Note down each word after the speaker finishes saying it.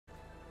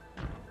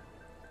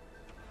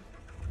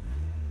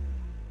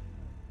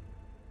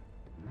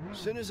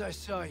soon as I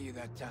saw you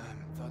that time,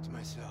 I thought to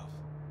myself,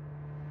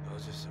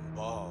 those are some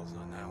balls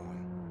on that one.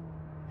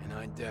 And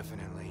I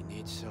definitely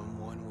need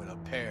someone with a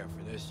pair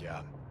for this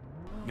job.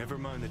 Never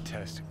mind the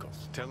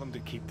testicles. Tell him to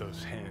keep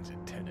those hands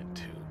attended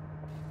to.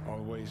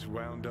 Always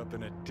wound up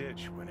in a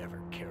ditch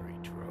whenever Kerry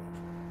drove.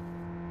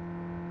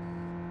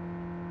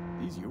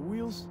 These your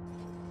wheels?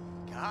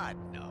 God,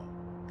 no.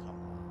 Come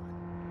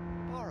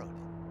on. Borrowed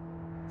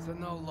it. So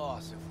no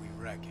loss if we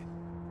wreck it.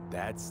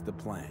 That's the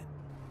plan.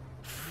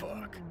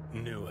 Fuck.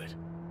 Knew it.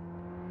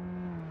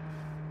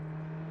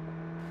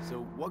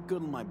 So what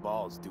good will my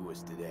balls do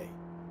us today?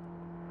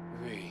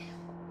 V,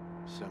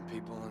 some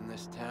people in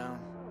this town,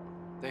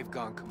 they've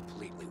gone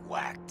completely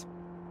whacked.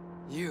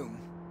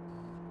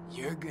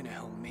 You're gonna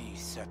help me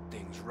set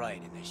things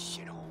right in this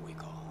shithole we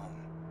call home.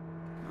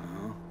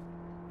 Uh-huh.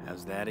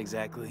 How's that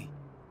exactly?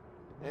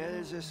 Yeah,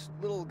 there's this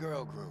little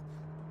girl group.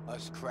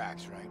 Us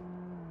cracks, right?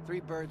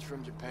 3 birds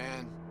from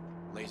Japan,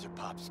 laser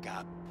pop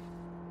Scott.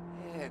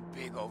 Yeah,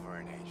 big over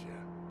in Asia.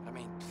 I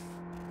mean,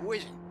 who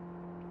isn't?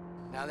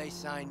 Now they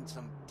signed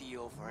some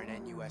deal for an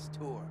NUS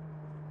tour.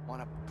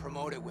 Want to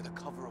promote it with a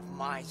cover of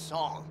my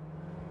song.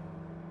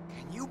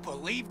 Can you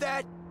believe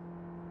that?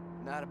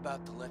 Not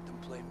about to let them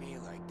play me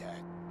like that.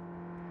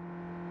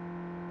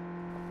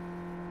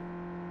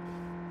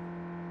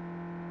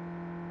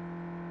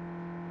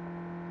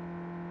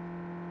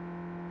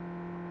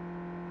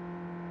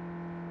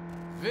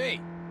 V!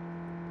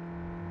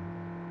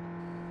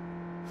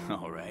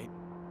 All right.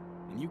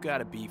 And you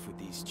got a beef with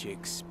these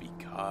chicks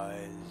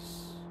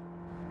because...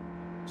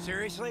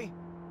 Seriously?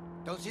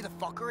 Don't see the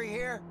fuckery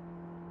here?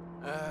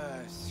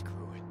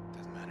 Screw it.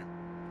 Doesn't matter.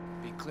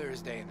 Be clear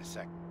as day in a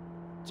sec.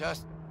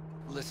 Just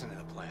listen to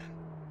the plan.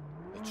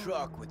 The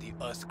truck with the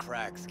Us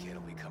Cracks kid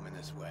will be coming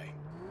this way.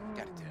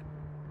 Got a tip.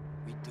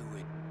 We do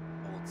it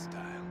old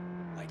style,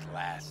 like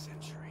last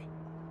century.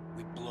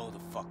 We blow the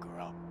fucker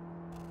up.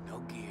 No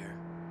gear.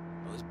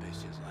 Those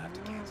bitches will have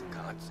to cancel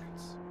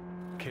concerts.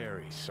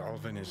 Kerry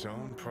solving his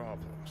own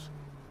problems.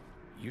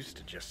 Used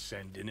to just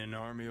send in an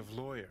army of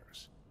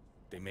lawyers.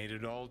 They made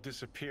it all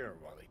disappear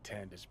while he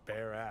tanned his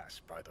bare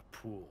ass by the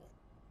pool.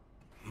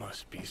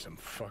 Must be some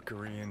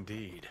fuckery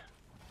indeed.